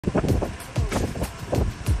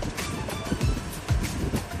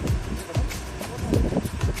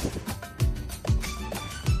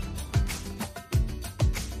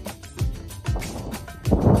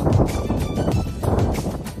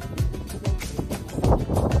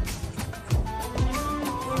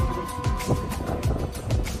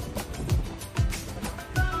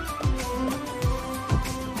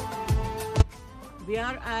We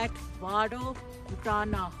are at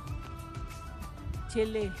Zabeena-Prasanna,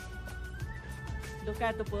 Chile. Look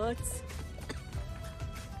at the birds.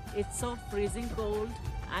 It's so freezing cold,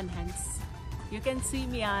 and hence you can see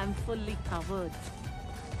me, I am fully covered.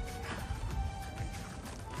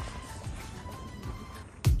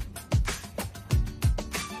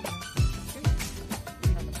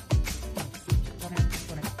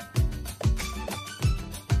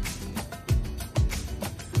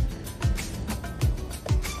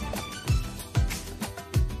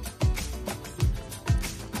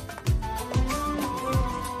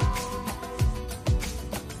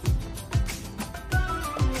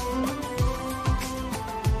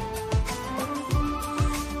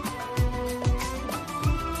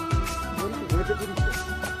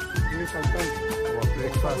 Our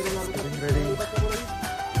breakfast is getting ready.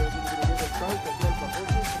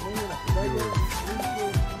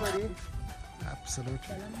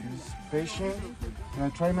 Absolutely. Patient, and I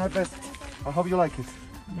try my best. I hope you like it.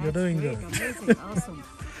 You're doing Great, good. amazing, awesome.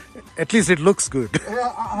 At least it looks good.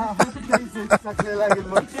 I have to taste it. Exactly like it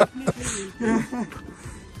looks.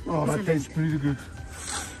 Oh, that tastes pretty good.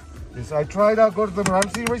 Yes, I tried a Gordon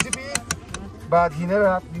Ramsay recipe, but he never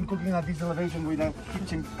had been cooking at this elevation with a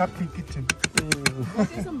kitchen, concrete kitchen.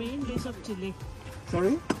 What is the main dish of Chile?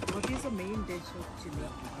 Sorry? What is the main dish of Chile?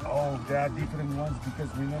 Oh, there are different ones because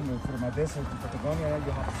remember, from a desert to Patagonia,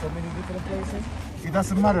 you have so many different places. It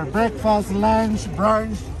doesn't matter. Breakfast, lunch,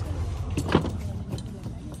 brunch.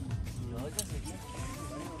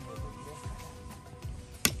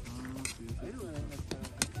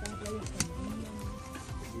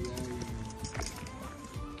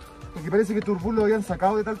 Porque parece que Turbul lo habían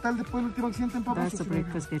sacado de tal después del último accidente en Papua. That's the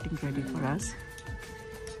breakfast getting ready for us.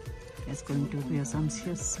 It's going to be a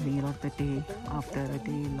sumptuous meal of the day after a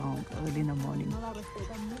day long, early in the morning.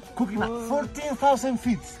 Cooking at 14,000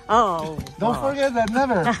 feet. Oh, Don't forget that,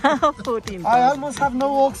 never. 14. I almost have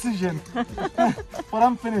no oxygen, but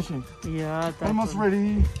I'm finishing. Yeah, that's Almost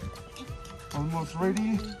ready. Almost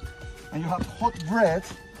ready. And you have hot bread.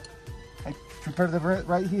 I prepare the bread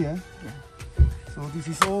right here. Yeah. So this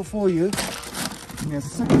is all for you. Give me a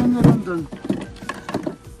second and I'm done.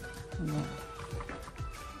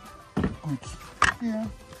 Quick here.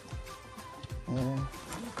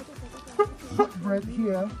 Hot bread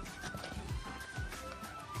here.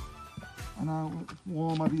 And I'll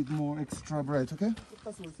warm a bit more extra bread, okay?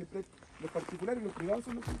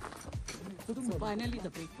 So finally the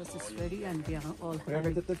breakfast is ready and we are all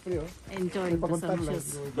enjoying the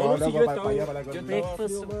sumptuous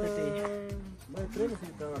breakfast of the day.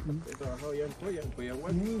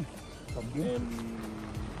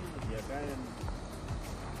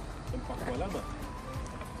 En Pascualama,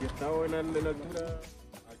 y he estado en la altura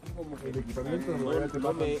aquí como que el equipamiento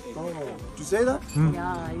You say that?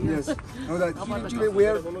 Yeah, Yes. No, that here in Chile we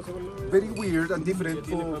are very weird and different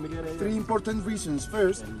for three important reasons.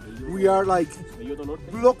 First, we are like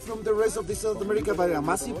blocked from the rest of the South America by a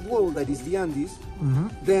massive wall that is the Andes.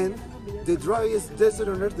 Then the driest desert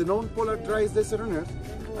on earth, the non-polar driest desert on earth,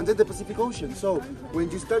 and then the Pacific Ocean. So when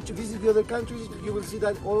you start to visit the other countries, you will see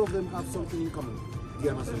that all of them have something in common. The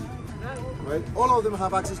Amazon, right? All of them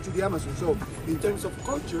have access to the Amazon. So in terms of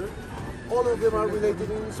culture, all of them are related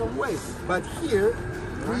in some ways. But here,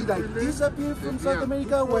 we like disappear from South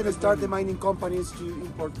America when they start the mining companies to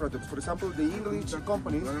import products. For example, the English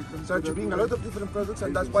companies start to bring a lot of different products,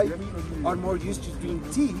 and that's why we are more used to doing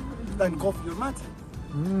tea than coffee or mate.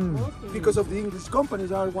 Because of the English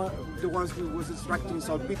companies are the ones who was extracting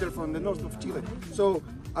saltpeter from the north of Chile. So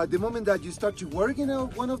at the moment that you start to work in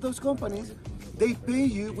one of those companies, they pay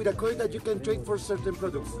you with a coin that you can trade for certain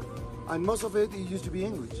products. And most of it used to be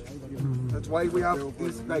English. That's why we have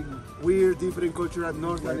this like weird different culture at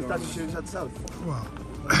north and the Tatio at south. Wow.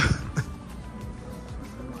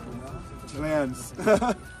 Chileans.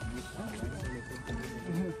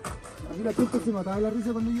 Aquí la gente se mataba la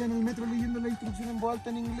risa cuando iba en el metro leyendo la instrucción en voz alta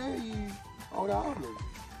en inglés y ahora hablo.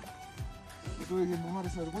 Y tuve que tomar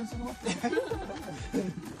esa vergüenza nomás.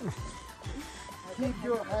 Keep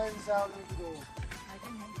your hands out of the door.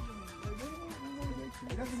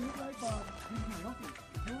 It doesn't look like Disney office.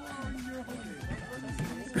 You are in your holiday.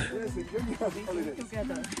 Yes, you're in your holiday.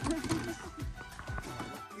 Together.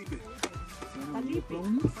 Keep it.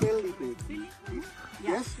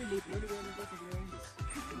 Yes?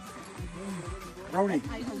 Brownie.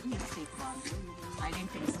 I don't taste it. I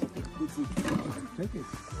didn't taste it. Good food. Take it.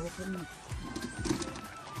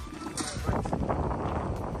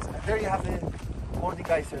 There you have the morning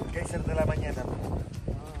geyser, Geysers de la mañana.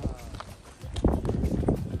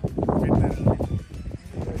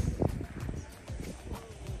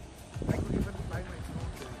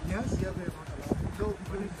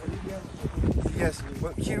 Yes,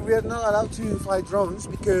 well, here we are not allowed to fly drones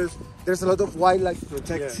because there's a lot of wildlife to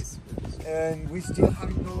protect. Yes. And we still have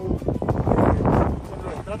no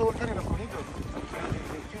estrato volcánico bonito.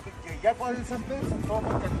 Que ya pueden ser peces, todo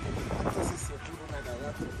volcánico. Entonces se tuvo una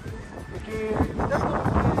cagada. Es que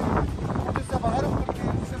muchos se apagaron porque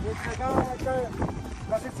acá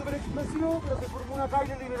va a ser súper explosivo, pero se formó una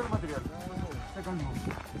calle y libera el material. Se calmó.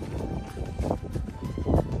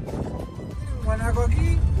 ¿Guanaco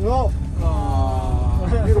aquí? No.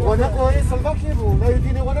 El guanaco es salvaje, nadie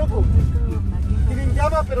tiene guanaco. Tienen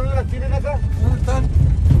llamas, pero no las tienen acá. ¿Dónde están?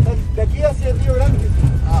 De aquí hacia el Río Grande.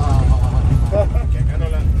 Que acá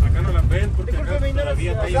no las ven porque acá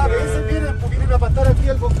todavía está ahí. A veces vienen porque vienen a pastar aquí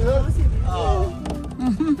al bosquedor.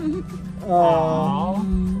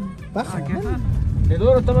 Baja. De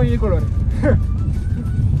todos los tamaños y colores.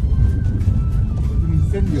 Un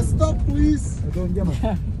incendio. Stop, please. Todo en llamas.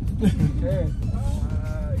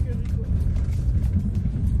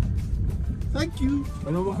 Thank you.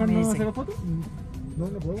 ¿Podemos bajarnos a hacer la foto? No,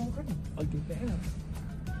 no podemos bajar. Ay, qué pena.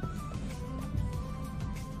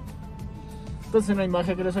 Entonces no hay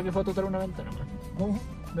magia que le saque foto tras una ventana más. ¿Cómo?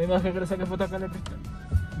 No hay magia que le saque foto acá en el cristal.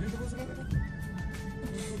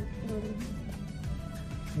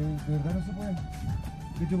 De verdad no se puede.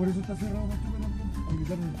 De hecho por eso está cerrado más o menos. Al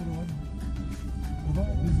quitarle el toro baño.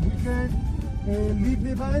 This weekend leave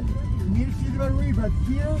the van near Silver River, but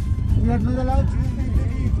here we are not allowed to leave the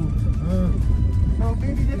vehicle. So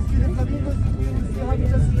maybe next to the flamingos we will see how many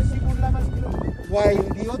single llamas while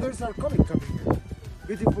the others are coming here.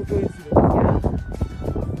 Beautiful coincidence.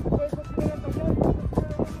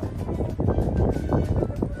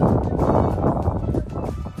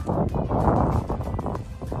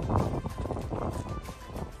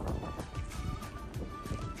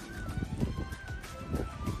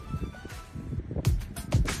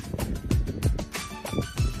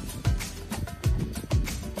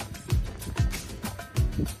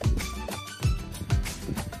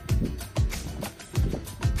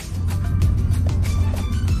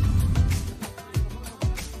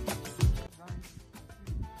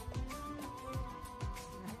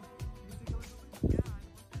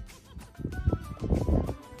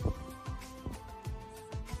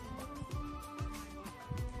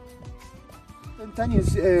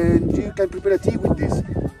 Tanyas, you can prepare a tea with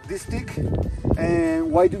this stick.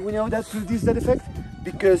 And why do we know that produces that effect?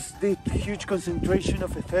 Because the huge concentration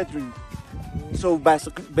of ephedrine. So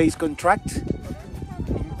base contract,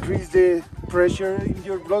 increase the pressure in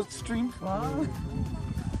your bloodstream. Wow.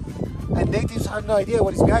 And natives have no idea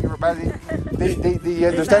what is Viagra, but they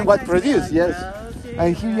understand what produce. Yes. Okay.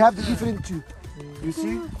 And here you have the different two. You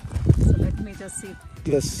see? So let me just see.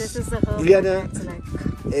 Yes. This is the herb. Liana, It's like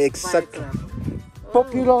exactly. Viagra.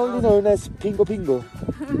 Popularly known as Pingo Pingo.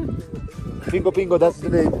 Pingo Pingo, that's the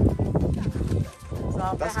name. So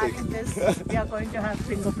after That's having this, we are going to have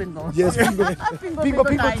Pingo Pingo. Yes, Pingo Pingo,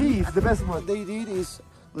 Pingo time. tea is the best one. What they did is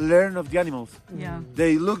learn of the animals. Yeah.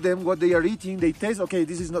 They look them what they are eating, they taste, okay,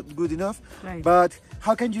 this is not good enough, Right. but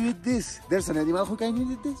how can you eat this? There's an animal who can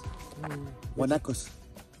eat this? Guanacos.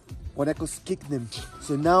 Guanacos kick them.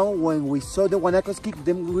 So now when we saw the guanacos kick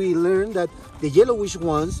them, we learned that the yellowish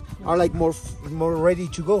ones are like more ready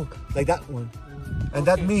to go, like that one. And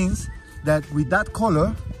that means that with that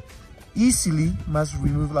color, easily must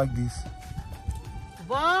remove like this.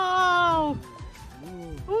 Wow!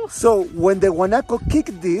 So when the guanaco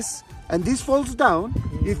kick this and this falls down,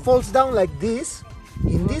 it falls down like this.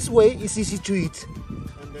 In this way, it's easy to eat.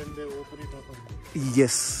 And then they open it up.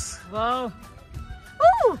 Yes. Wow!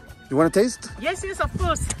 Ooh! You want to taste? Yes, yes, of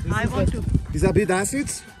course. I want to. It's a bit acid.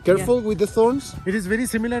 Careful with the thorns. It is very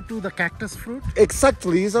similar to the cactus fruit.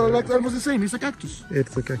 Exactly. It's like almost the same. It's a cactus.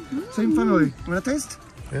 It's okay. Same family. Want to taste?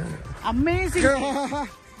 Amazing!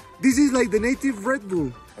 This is like the native Red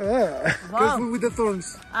Bull. Wow! Careful with the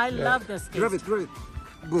thorns. I love this Grab taste. it, grab it.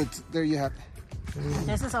 Good. There you have it.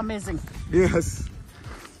 This is amazing. Yes.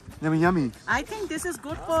 Yummy, yummy. I think this is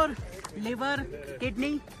good for liver,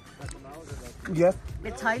 kidney. Yeah.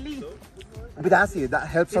 It's highly A bit acid. That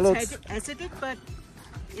helps a lot. acidic, but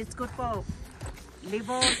it's good for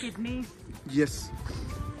liver, kidney. Yes.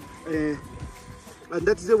 And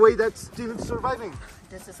that's the way that's still surviving.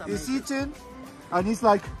 This is It's amazing. eaten and it's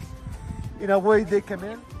like, in a way, they came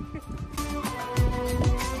in.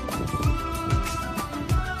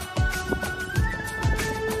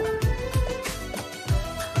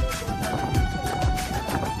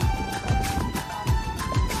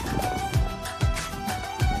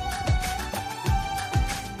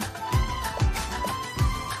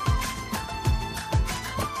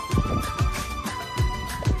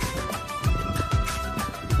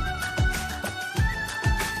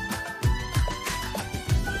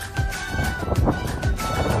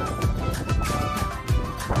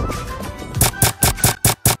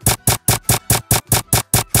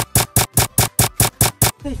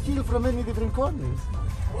 They feel from many different corners.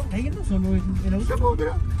 ¿Está yendo solo en auto? Sí, pues,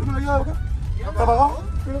 mira, tú me lo llevas acá. ¿Está apagado?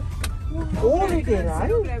 Mira. Oh,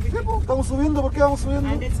 literal. Sí, pues, estamos subiendo, ¿por qué vamos subiendo?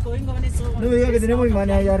 And it's going on its own. No me digas que tenemos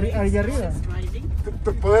imanes allá arriba. It's riding.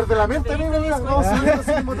 El poder de la mente, mira, mira, vamos subiendo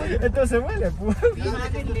sin motor. Entonces huele, pues. We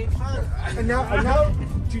have it later. And now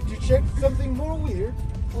to check something more weird,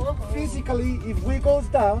 physically, if we go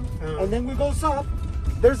down and then we go up,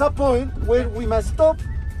 there's a point where we must stop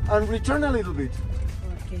and return a little bit.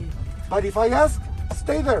 Okay. But if I ask,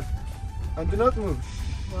 stay there and do not move.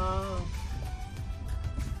 Wow.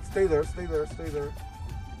 Stay there, stay there, stay there.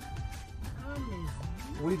 Amazing.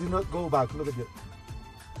 We do not go back. Look at it.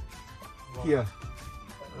 Here.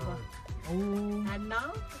 And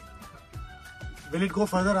now? Will it go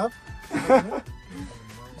further up?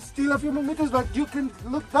 Still a few more meters, but you can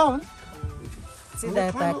look down. See Go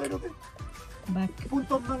that climb a back. little bit. Back.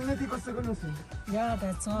 Puntos magnéticos se conocen. Yeah,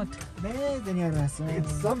 that's hot. ¿Ves? Tenía razón.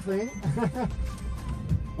 It's something.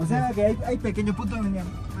 O sea que hay pequeños puntos de unión.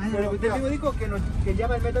 Pero usted mismo dijo que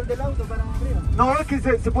llama el metal del auto para arriba. No, es que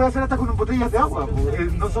se puede hacer hasta con botellas de agua.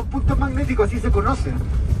 No son puntos magnéticos, así se conocen.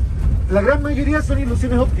 La gran mayoría son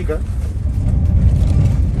ilusiones ópticas.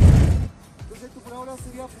 Entonces esto por ahora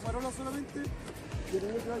sería fumarola solamente. Y en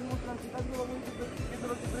el que vayamos transitando vamos a ir viendo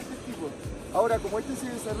los diferentes tipos. Ahora, como este se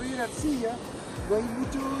desarrolla en arcilla, no hay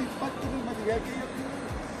mucho impacto en el material que hay aquí.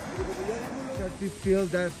 Pero como ya vemos, you feel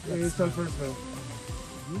that sulfur smell.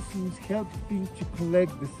 This is helping to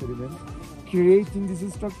collect the sediment, creating this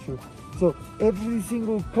structure. So every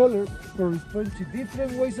single color corresponds to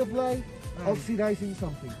different ways of life, oxidizing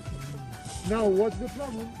something. Now, what's the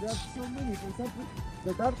problem? There are so many. For example,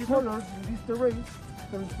 the dark colors in this terrain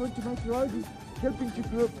correspond to microalgae, helping to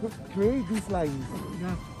create these lines.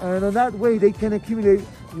 Yeah. And on that way, they can accumulate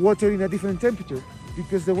water in a different temperature,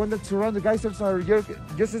 because the ones that surround the geysers are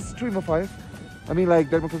just a stream of fire. I mean, like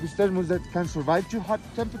Dermococus thermus that can survive to hot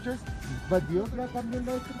temperatures, but the otra cambian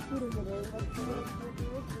la estructura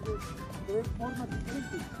y de formas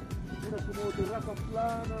diferentes. Mira, como terrazas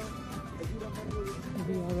planas,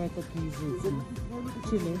 Ahora aquí es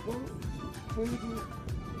Chile.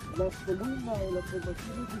 las columnas o las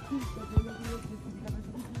formaciones distintas son las que científicamente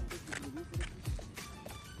distintas.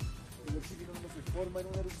 El oxígeno no se forma en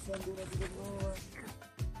una erupción de una supernova.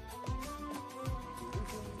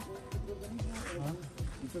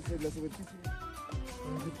 Entonces la superficie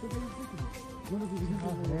después del oxígeno no lo suficiente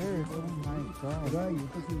rayo.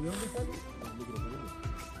 Entonces, ¿de dónde sale?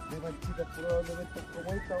 De manchitas probablemente como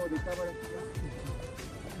esta o de cámaras.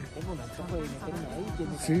 Tengo una toma de meterme ahí.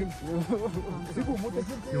 Sí. Sí, pues mucha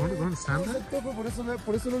gente. You want to go and stand there? Exacto,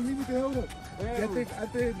 por eso los límites ahora. Que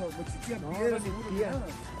antes no existían piedras, no ni nada.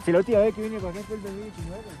 Si la última vez que vine para acá fue el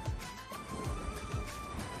 2019.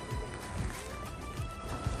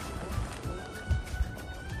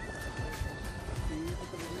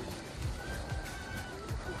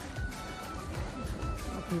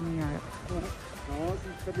 No, si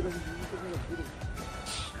está tirando un me lo juro.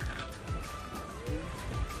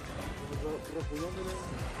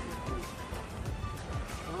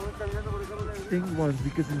 Thing once,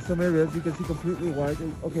 because in some areas you can see completely white.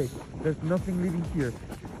 Okay, there's nothing living here,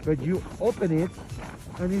 but you open it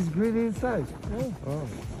and it's green inside. Oh.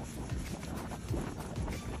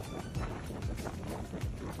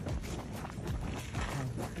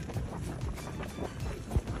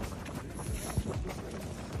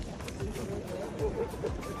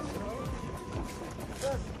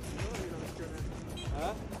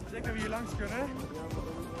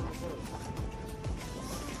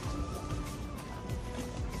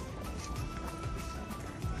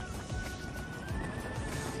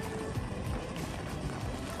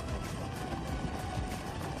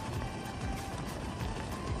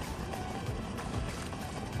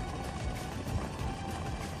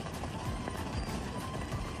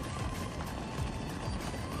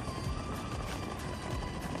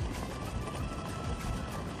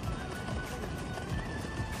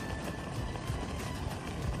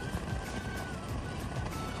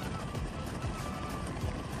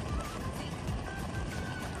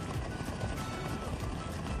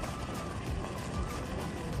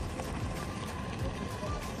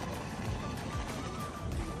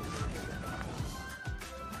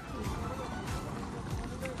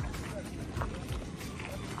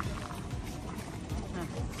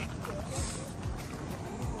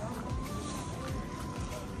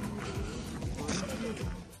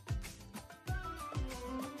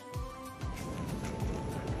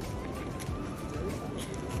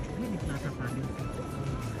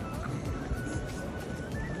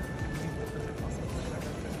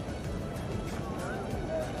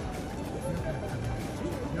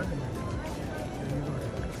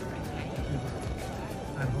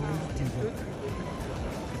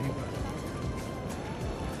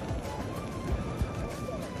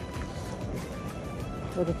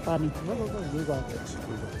 Look at funny. You go.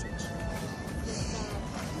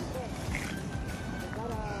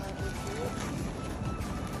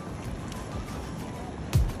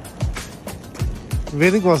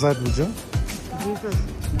 Where was that, Pooja?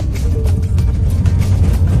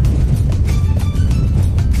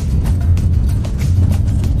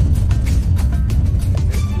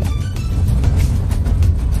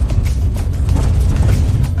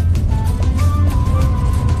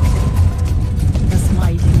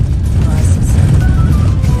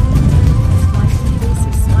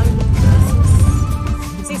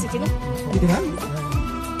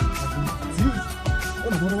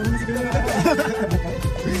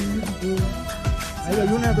 Ahí hay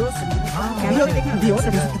una, dos. Video, se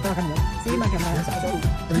está bajando. Sí, más cámara.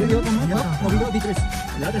 Video, ¿no? Video, di tres.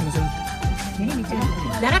 Ya tenemos el.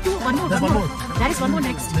 There are two, one more. There is one more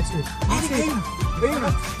next. Next week.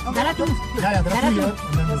 There are two. Yeah, there are two here.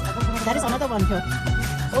 There is another one here.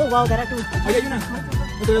 Oh wow, there are two. Ahí hay una.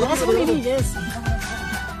 There are so many, yes.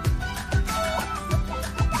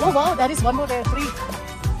 Oh wow, there is one more there, three.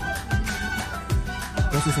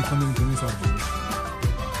 Entonces se esconden en ese árbol.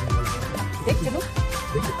 Deja, ¿no?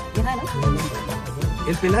 Deja, ¿no?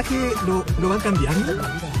 ¿El pelaje lo van cambiando?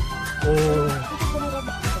 ¿O...?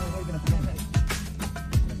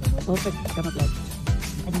 Perfect camouflage.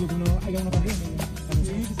 Hay uno también. Sí,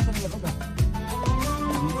 sí, está en la roca.